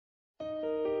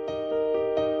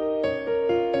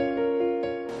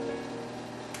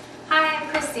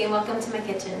and welcome to my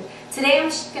kitchen. Today I'm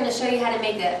going to show you how to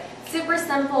make a super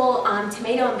simple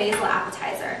tomato and basil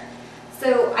appetizer.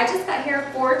 So I just got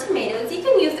here 4 tomatoes. You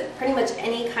can use pretty much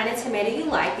any kind of tomato you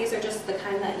like. These are just the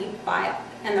kind that you buy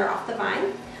and they're off the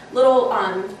vine. Little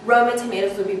Roma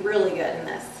tomatoes would be really good in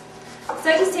this. So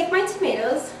I just take my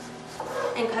tomatoes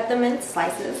and cut them in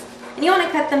slices. And you want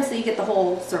to cut them so you get the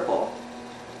whole circle.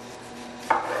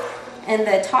 And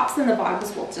the tops and the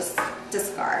bottoms will just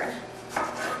discard.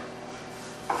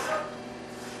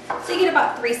 So you get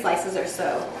about 3 slices or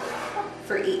so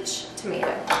for each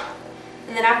tomato.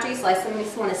 And then after you slice them, you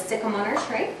just want to stick them on our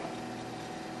tray.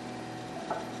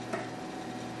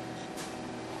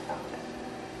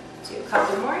 Do a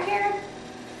couple more here.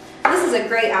 This is a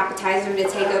great appetizer to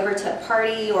take over to a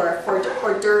party or for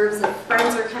hors d'oeuvres if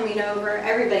friends are coming over.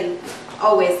 Everybody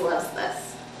always loves this.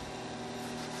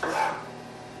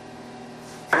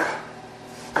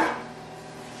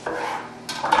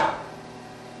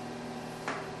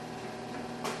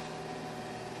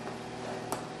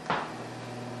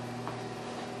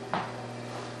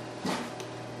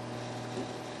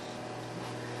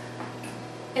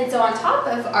 And so on top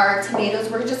of our tomatoes,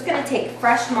 we're just going to take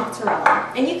fresh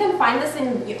mozzarella. And you can find this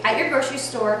at your grocery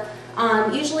store,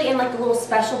 usually in like the little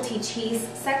specialty cheese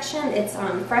section. It's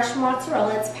fresh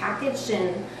mozzarella. It's packaged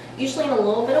in usually in a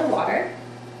little bit of water.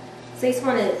 So you just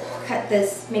want to cut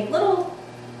this, make little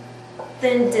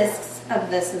thin discs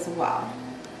of this as well.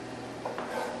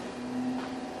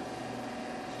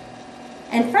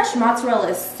 And fresh mozzarella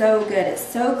is so good. It's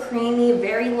so creamy,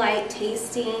 very light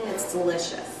tasting. It's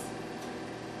delicious.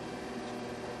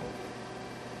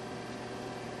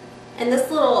 And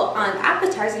this little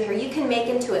appetizer here, you can make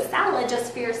into a salad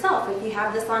just for yourself. If you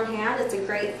have this on hand, it's a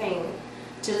great thing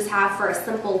to just have for a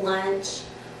simple lunch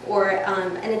or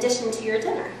in addition to your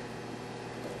dinner.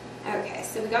 Okay,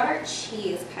 so we got our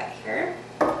cheese cut here.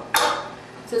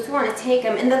 So just want to take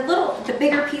them, and the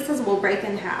bigger pieces we'll break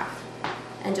in half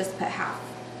and just put half.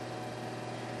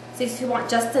 So you want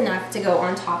just enough to go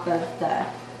on top of the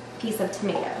piece of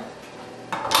tomato.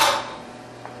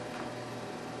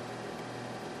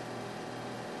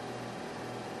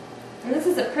 And this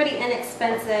is a pretty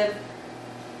inexpensive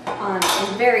and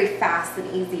very fast and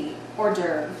easy hors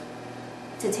d'oeuvre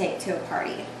to take to a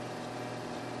party.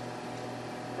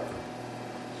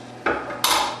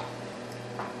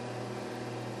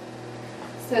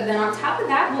 So then on top of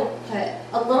that, we'll put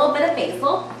a little bit of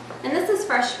basil. And this is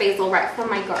fresh basil right from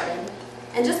my garden.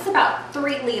 And just about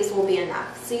 3 leaves will be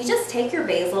enough. So you just take your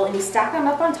basil and you stack them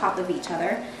up on top of each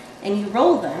other and you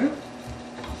roll them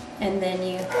and then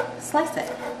you slice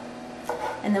it.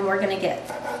 And then we're going to get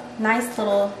nice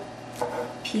little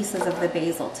pieces of the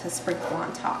basil to sprinkle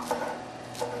on top.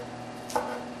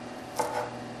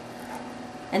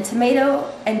 And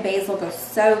tomato and basil go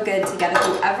so good together.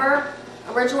 Whoever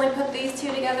originally put these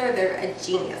two together, they're a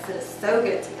genius. It is so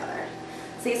good together.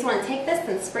 So you just want to take this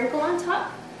and sprinkle on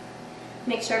top.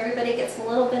 Make sure everybody gets a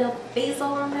little bit of basil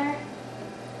on there.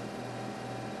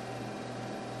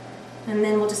 And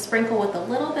then we'll just sprinkle with a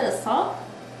little bit of salt.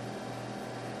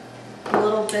 A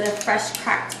little bit of fresh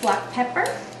cracked black pepper.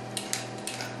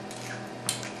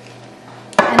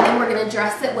 And then we're going to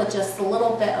dress it with just a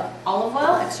little bit of olive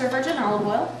oil, extra virgin olive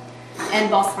oil, and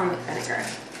balsamic vinegar.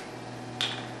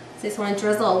 So you just want to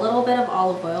drizzle a little bit of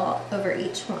olive oil over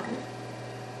each one.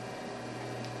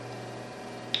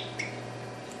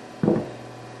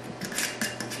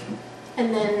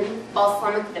 And then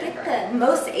balsamic vinegar. The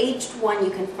most aged one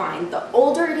you can find. The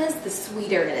older it is, the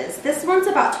sweeter it is. This one's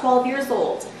about 12 years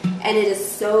old. And it is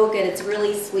so good. It's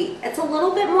really sweet. It's a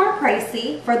little bit more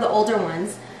pricey for the older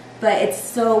ones, but it's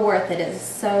so worth it. It's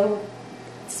so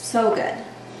good.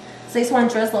 So you just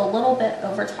want to drizzle a little bit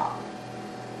over top.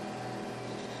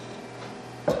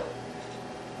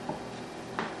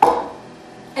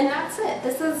 And that's it.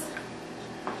 This is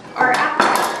our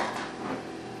appetizer.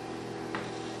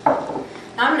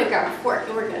 Now I'm going to grab a fork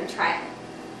and we're going to try it.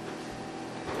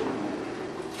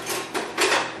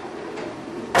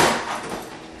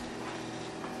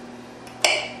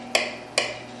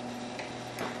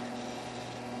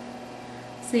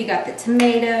 So you got the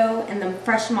tomato and the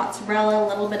fresh mozzarella, a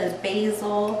little bit of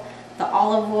basil, the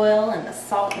olive oil and the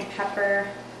salt and pepper.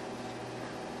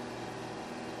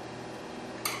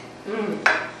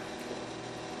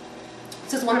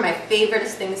 This is one of my favorite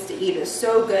things to eat. It's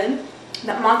so good.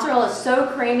 That mozzarella is so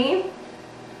creamy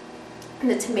and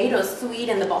the tomato is sweet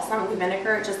and the balsamic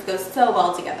vinegar, it just goes so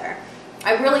well together.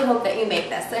 I really hope that you make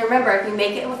this. And remember, if you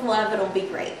make it with love, it'll be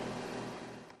great.